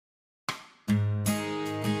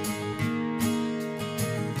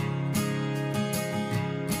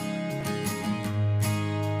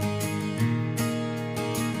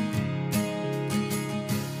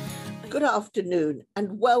Good afternoon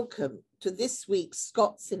and welcome to this week's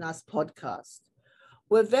Scots in Us podcast.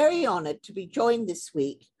 We're very honoured to be joined this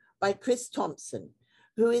week by Chris Thompson,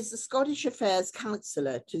 who is the Scottish Affairs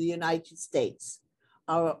Councillor to the United States,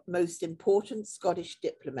 our most important Scottish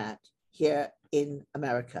diplomat here in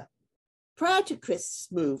America. Prior to Chris'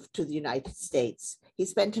 move to the United States, he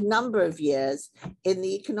spent a number of years in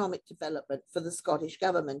the economic development for the Scottish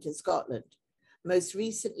government in Scotland, most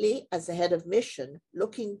recently as the head of mission,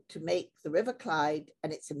 looking to make the River Clyde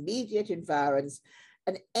and its immediate environs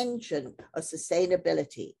an engine of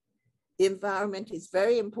sustainability. The environment is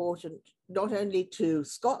very important, not only to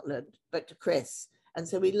Scotland, but to Chris. And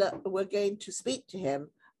so we're going to speak to him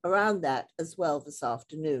around that as well this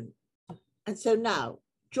afternoon. And so now,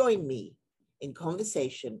 join me in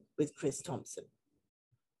conversation with Chris Thompson.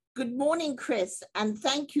 Good morning, Chris, and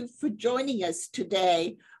thank you for joining us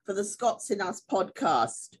today for the Scots in Us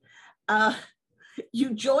podcast.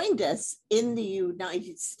 You joined us in the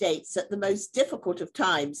United States at the most difficult of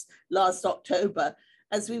times last October,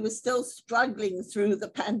 as we were still struggling through the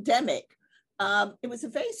pandemic. It was a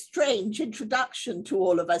very strange introduction to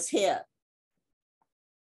all of us here.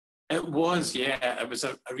 It was, yeah. It was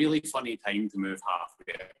a really funny time to move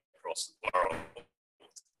halfway across the world.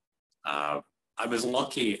 I was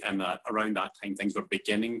lucky in that around that time things were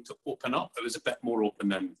beginning to open up. It was a bit more open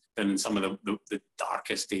than in some of the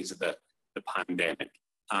darkest days of the pandemic.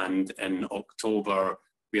 And in October,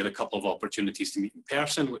 we had a couple of opportunities to meet in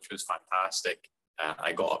person, which was fantastic.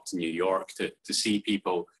 I got up to New York to see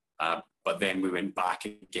people, but then we went back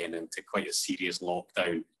again into quite a serious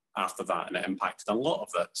lockdown after that, and it impacted a lot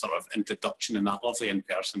of that sort of introduction and that lovely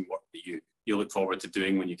in-person work that you look forward to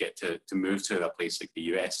doing when you get to move to a place like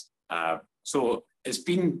the US. So it's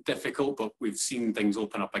been difficult, but we've seen things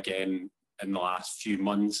open up again in the last few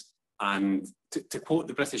months. And to quote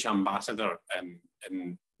the British ambassador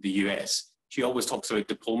in the US, she always talks about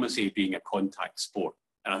diplomacy being a contact sport.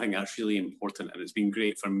 And I think that's really important. And it's been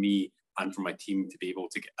great for me and for my team to be able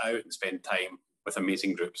to get out and spend time with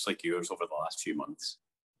amazing groups like yours over the last few months.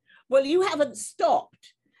 Well, you haven't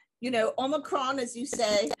stopped. You know, Omicron, as you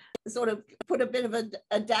say, sort of put a bit of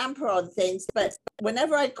a damper on things, but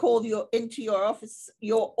whenever I call you into your office,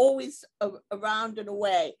 you're always around and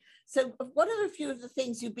away. So what are a few of the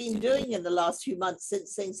things you've been doing in the last few months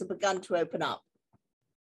since things have begun to open up?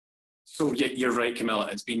 So yeah, you're right, Camilla.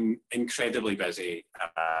 It's been incredibly busy.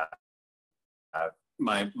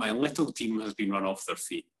 My little team has been run off their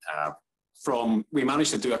feet. We managed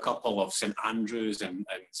to do a couple of St Andrews and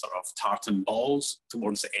sort of tartan balls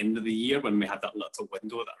towards the end of the year when we had that little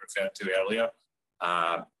window that I referred to earlier.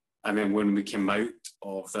 And then when we came out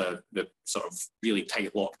of the sort of really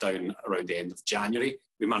tight lockdown around the end of January,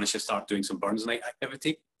 we managed to start doing some Burns Night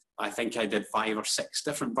activity. I think I did 5 or 6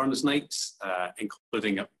 different Burns Nights,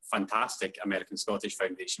 including a fantastic American Scottish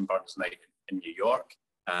Foundation Burns Night in New York,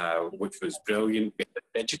 which was brilliant. We had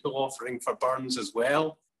a digital offering for Burns as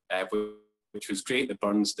well, which was great, the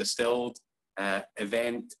Burns Distilled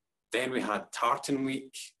event. Then we had Tartan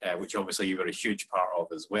Week, which obviously you were a huge part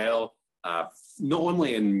of as well. Not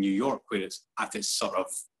only in New York, where it's at its sort of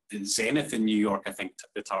zenith in New York, I think,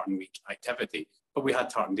 the Tartan Week activity, but we had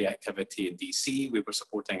Tartan Day activity in DC. We were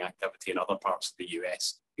supporting activity in other parts of the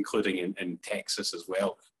US, including in Texas as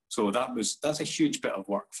well. So that's a huge bit of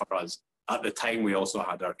work for us. At the time, we also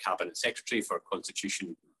had our Cabinet Secretary for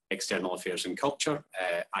Constitution, External Affairs and Culture,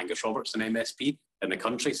 Angus Robertson, MSP, in the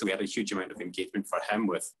country. So we had a huge amount of engagement for him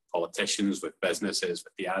with politicians, with businesses,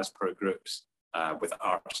 with the ASPR groups, with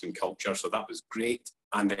arts and culture. So that was great.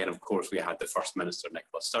 And then, of course, we had the First Minister,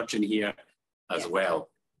 Nicola Sturgeon, here as well.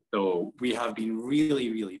 So we have been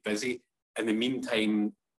really, really busy. In the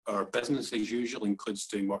meantime, our business as usual includes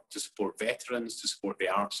doing work to support veterans, to support the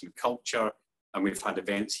arts and culture. And we've had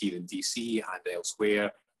events here in DC and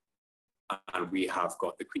elsewhere. And we have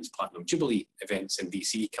got the Queen's Platinum Jubilee events in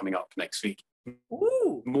DC coming up next week.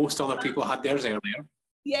 Ooh. Most other people had theirs earlier.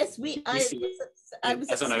 Yes, I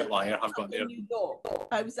was as an outlier, I've got there. New York.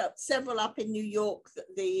 I was several up in New York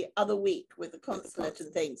the other week with the consulate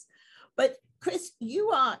and things. But Chris,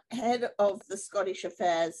 you are head of the Scottish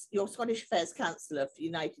Affairs, you're Scottish Affairs Councillor for the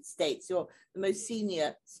United States. You're the most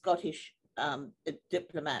senior Scottish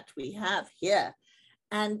diplomat we have here.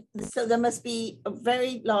 And so there must be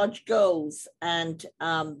very large goals and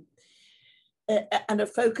a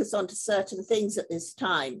focus onto certain things at this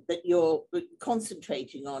time that you're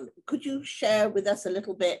concentrating on. Could you share with us a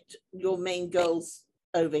little bit your main goals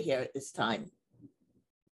over here at this time?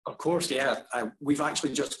 Of course, yeah. We've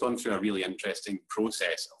actually just gone through a really interesting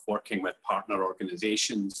process of working with partner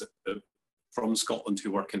organisations from Scotland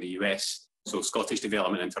who work in the US. So Scottish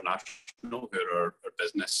Development International, who are our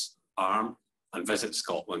business arm and Visit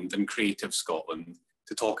Scotland and Creative Scotland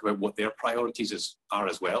to talk about what their priorities are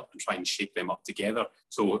as well and try and shape them up together.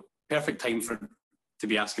 So perfect time to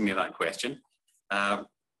be asking me that question.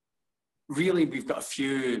 Really, we've got a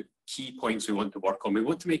few key points we want to work on. We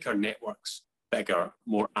want to make our networks bigger,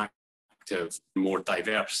 more active, more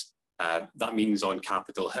diverse. That means on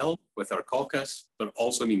Capitol Hill with our caucus, but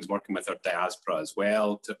also means working with our diaspora as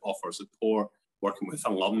well to offer support, working with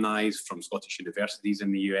alumni from Scottish universities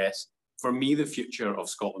in the US. For me, the future of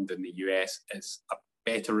Scotland in the US is a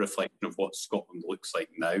better reflection of what Scotland looks like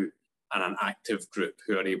now, and an active group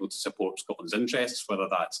who are able to support Scotland's interests, whether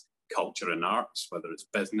that's culture and arts, whether it's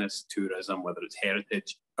business, tourism, whether it's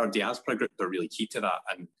heritage. Our diaspora groups are really key to that.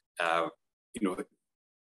 And,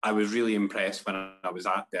 I was really impressed when I was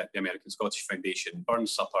at the American Scottish Foundation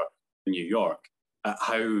Burns Supper in New York at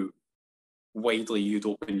how widely you'd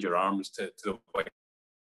opened your arms to the wider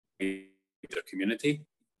community.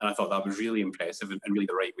 And I thought that was really impressive and really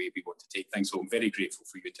the right way we want to take things. So I'm very grateful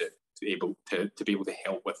for you to be able to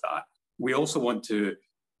help with that. We also want to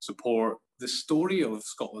support the story of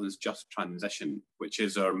Scotland's just transition, which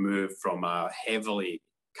is our move from a heavily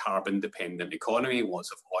carbon-dependent economy,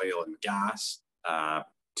 lots of oil and gas,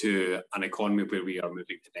 to an economy where we are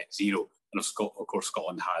moving to net zero. And of course,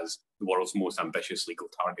 Scotland has the world's most ambitious legal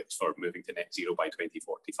targets for moving to net zero by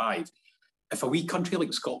 2045. If a wee country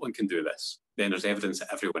like Scotland can do this, then there's evidence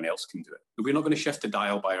that everyone else can do it. But we're not going to shift the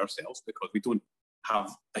dial by ourselves because we don't have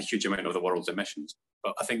a huge amount of the world's emissions.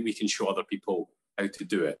 But I think we can show other people how to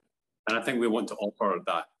do it. And I think we want to offer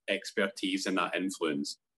that expertise and that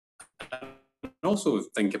influence. And also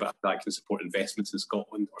think about how that can support investments in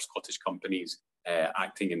Scotland or Scottish companies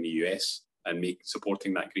acting in the US and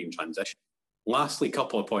supporting that green transition. Lastly, a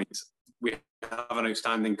couple of points. We have an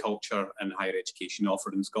outstanding culture and higher education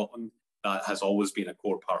offered in Scotland. That has always been a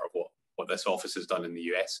core part of what this office has done in the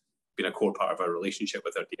US, been a core part of our relationship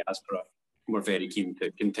with our diaspora. We're very keen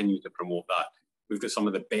to continue to promote that. We've got some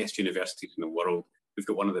of the best universities in the world. We've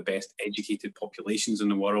got one of the best educated populations in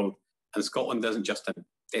the world. And Scotland isn't just a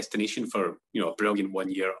destination for a brilliant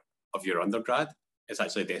 1 year of your undergrad. It's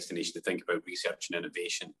actually a destination to think about research and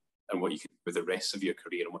innovation and what you can do with the rest of your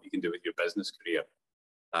career and what you can do with your business career.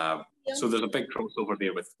 So there's a big crossover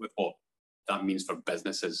there with what that means for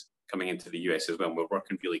businesses coming into the US as well. We're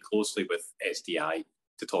working really closely with SDI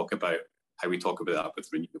to talk about how we talk about that with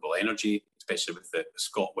renewable energy, especially with the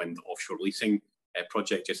ScotWind offshore leasing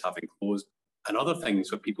project just having closed, and other things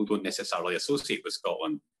that people don't necessarily associate with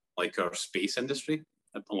Scotland, like our space industry.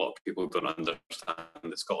 A lot of people don't understand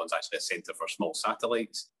that Scotland's actually a centre for small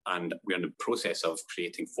satellites, and we're in the process of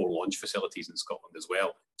creating 4 launch facilities in Scotland as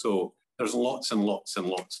well. So there's lots and lots and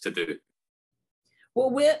lots to do.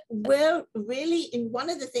 Well, we're really in one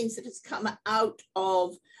of the things that has come out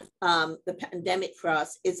of the pandemic for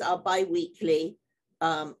us is our bi-weekly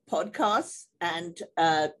podcasts and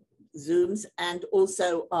Zooms, and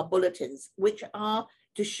also our bulletins, which are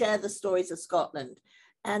to share the stories of Scotland.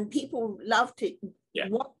 And people love to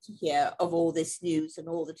want to hear of all this news and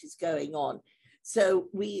all that is going on. So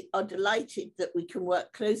we are delighted that we can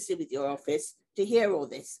work closely with your office to hear all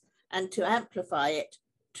this and to amplify it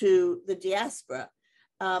to the diaspora,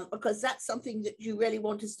 because that's something that you really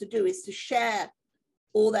want us to do, is to share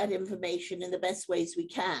all that information in the best ways we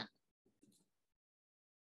can.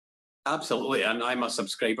 Absolutely, and I'm a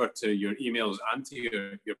subscriber to your emails and to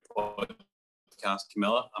your podcast,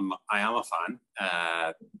 Camilla. I am a fan,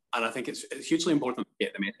 and I think it's hugely important to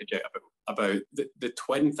get the message out about the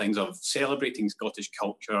twin things of celebrating Scottish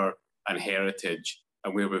culture and heritage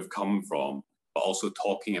and where we've come from, but also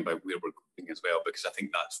talking about where we're going as well, because I think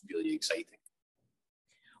that's really exciting.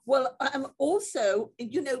 Well, also,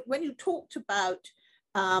 when you talked about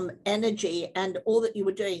energy and all that you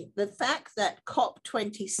were doing, the fact that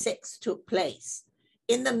COP26 took place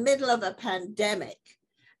in the middle of a pandemic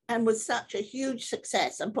and was such a huge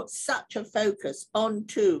success and put such a focus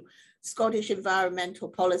onto Scottish environmental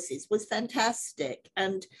policies was fantastic.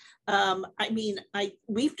 And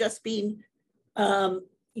we've just been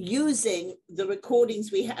using the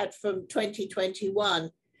recordings we had from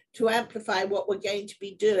 2021 to amplify what we're going to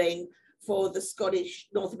be doing for the Scottish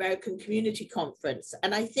North American Community Conference.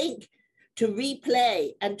 And I think to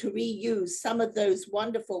replay and to reuse some of those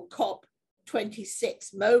wonderful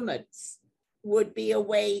COP26 moments would be a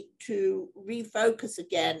way to refocus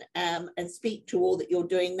again and speak to all that you're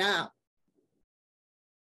doing now.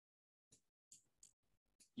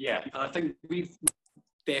 Yeah, and I think we've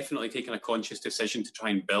definitely taken a conscious decision to try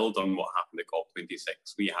and build on what happened at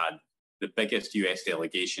COP26. We had the biggest US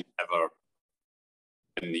delegation ever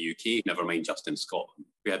in the UK, never mind just in Scotland.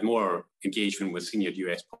 We had more engagement with senior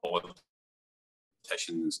US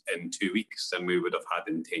politicians in 2 weeks than we would have had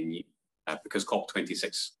in 10 years. Because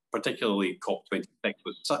COP26, particularly COP26,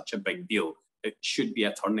 was such a big deal. It should be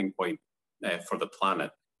a turning point for the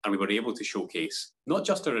planet. And we were able to showcase not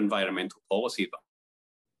just our environmental policy, but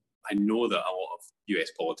I know that a lot of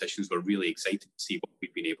US politicians were really excited to see what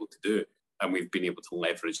we've been able to do. And we've been able to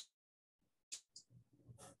leverage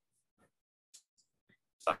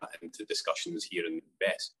that into discussions here in the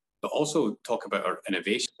US. But also talk about our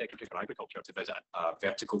innovation. Secretary for Agriculture to visit a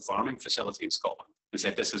vertical farming facility in Scotland and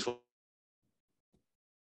said this is what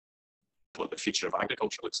the future of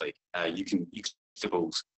agriculture looks like. You can use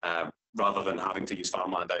vegetables rather than having to use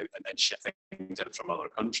farmland out and ship things in from other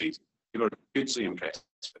countries. We were hugely impressed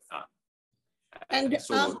with that. And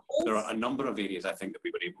so there are a number of areas I think that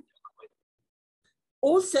we were able to.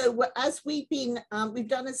 Also, as we've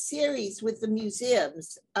done a series with the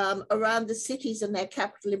museums around the cities and their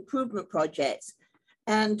capital improvement projects,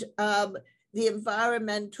 and the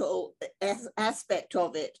environmental aspect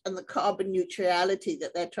of it and the carbon neutrality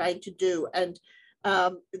that they're trying to do, and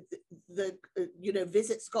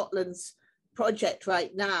Visit Scotland's project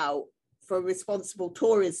right now for responsible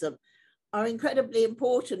tourism are incredibly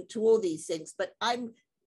important to all these things. But I'm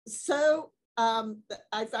so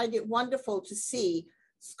I find it wonderful to see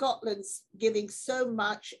Scotland's giving so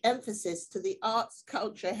much emphasis to the arts,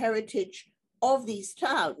 culture, heritage of these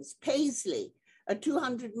towns. Paisley, a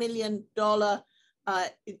 $200 million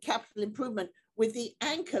capital improvement, with the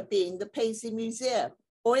anchor being the Paisley Museum,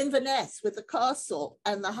 or Inverness with the castle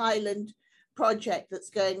and the Highland project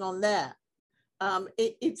that's going on there.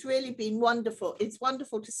 It's really been wonderful. It's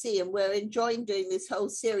wonderful to see, and we're enjoying doing this whole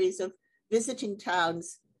series of visiting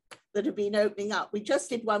towns that have been opening up. We just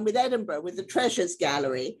did one with Edinburgh with the Treasures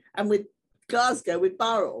Gallery, and with Glasgow with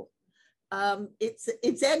Burrell.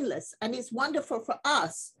 It's endless, and it's wonderful for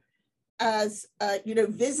us as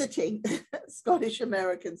visiting Scottish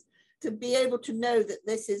Americans to be able to know that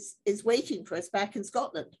this is waiting for us back in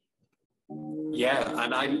Scotland. Yeah,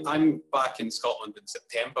 and I'm back in Scotland in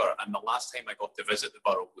September, and the last time I got to visit the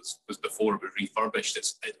Burrell was before it was refurbished.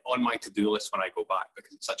 It's on my to-do list when I go back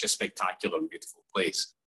because it's such a spectacular and beautiful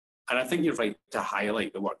place. And I think you're right to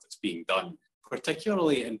highlight the work that's being done,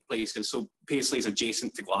 particularly in places. So Paisley is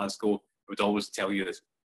adjacent to Glasgow. I would always tell you this,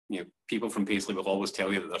 people from Paisley will always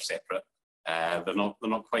tell you that they're separate. They're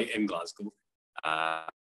not quite in Glasgow.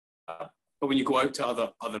 But when you go out to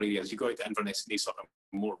other areas, you go out to Inverness and these sort of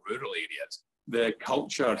more rural areas, the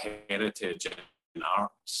culture, heritage, and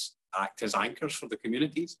arts act as anchors for the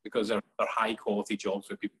communities because they're high quality jobs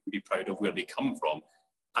where people can be proud of where they come from.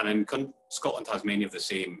 And Scotland has many of the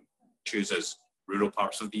same issues as rural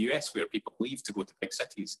parts of the US, where people leave to go to big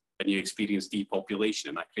cities and you experience depopulation,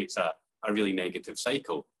 and that creates a really negative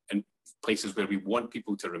cycle. And places where we want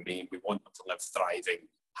people to remain, we want them to live thriving,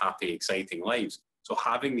 happy, exciting lives. So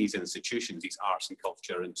having these institutions, these arts and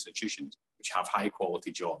culture institutions, which have high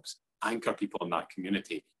quality jobs, anchor people in that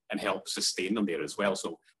community and help sustain them there as well.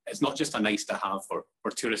 So it's not just a nice to have for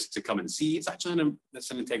tourists to come and see, it's actually it's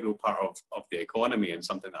an integral part of the economy and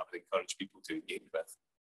something that I would encourage people to engage with.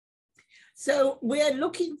 So we're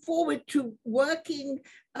looking forward to working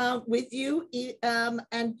with you,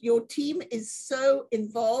 and your team is so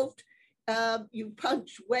involved. You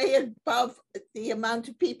punch way above the amount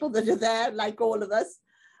of people that are there, like all of us.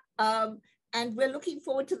 And we're looking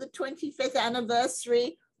forward to the 25th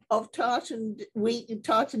anniversary of Tartan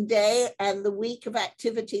Day and the week of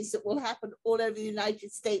activities that will happen all over the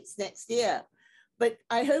United States next year. But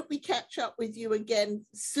I hope we catch up with you again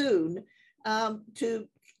soon to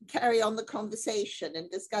carry on the conversation and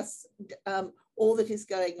discuss all that is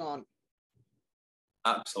going on.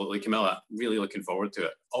 Absolutely, Camilla. Really looking forward to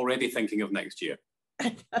it. Already thinking of next year.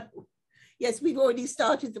 Yes, we've already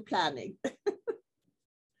started the planning.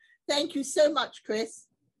 Thank you so much, Chris.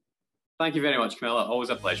 Thank you very much, Camilla. Always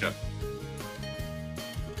a pleasure.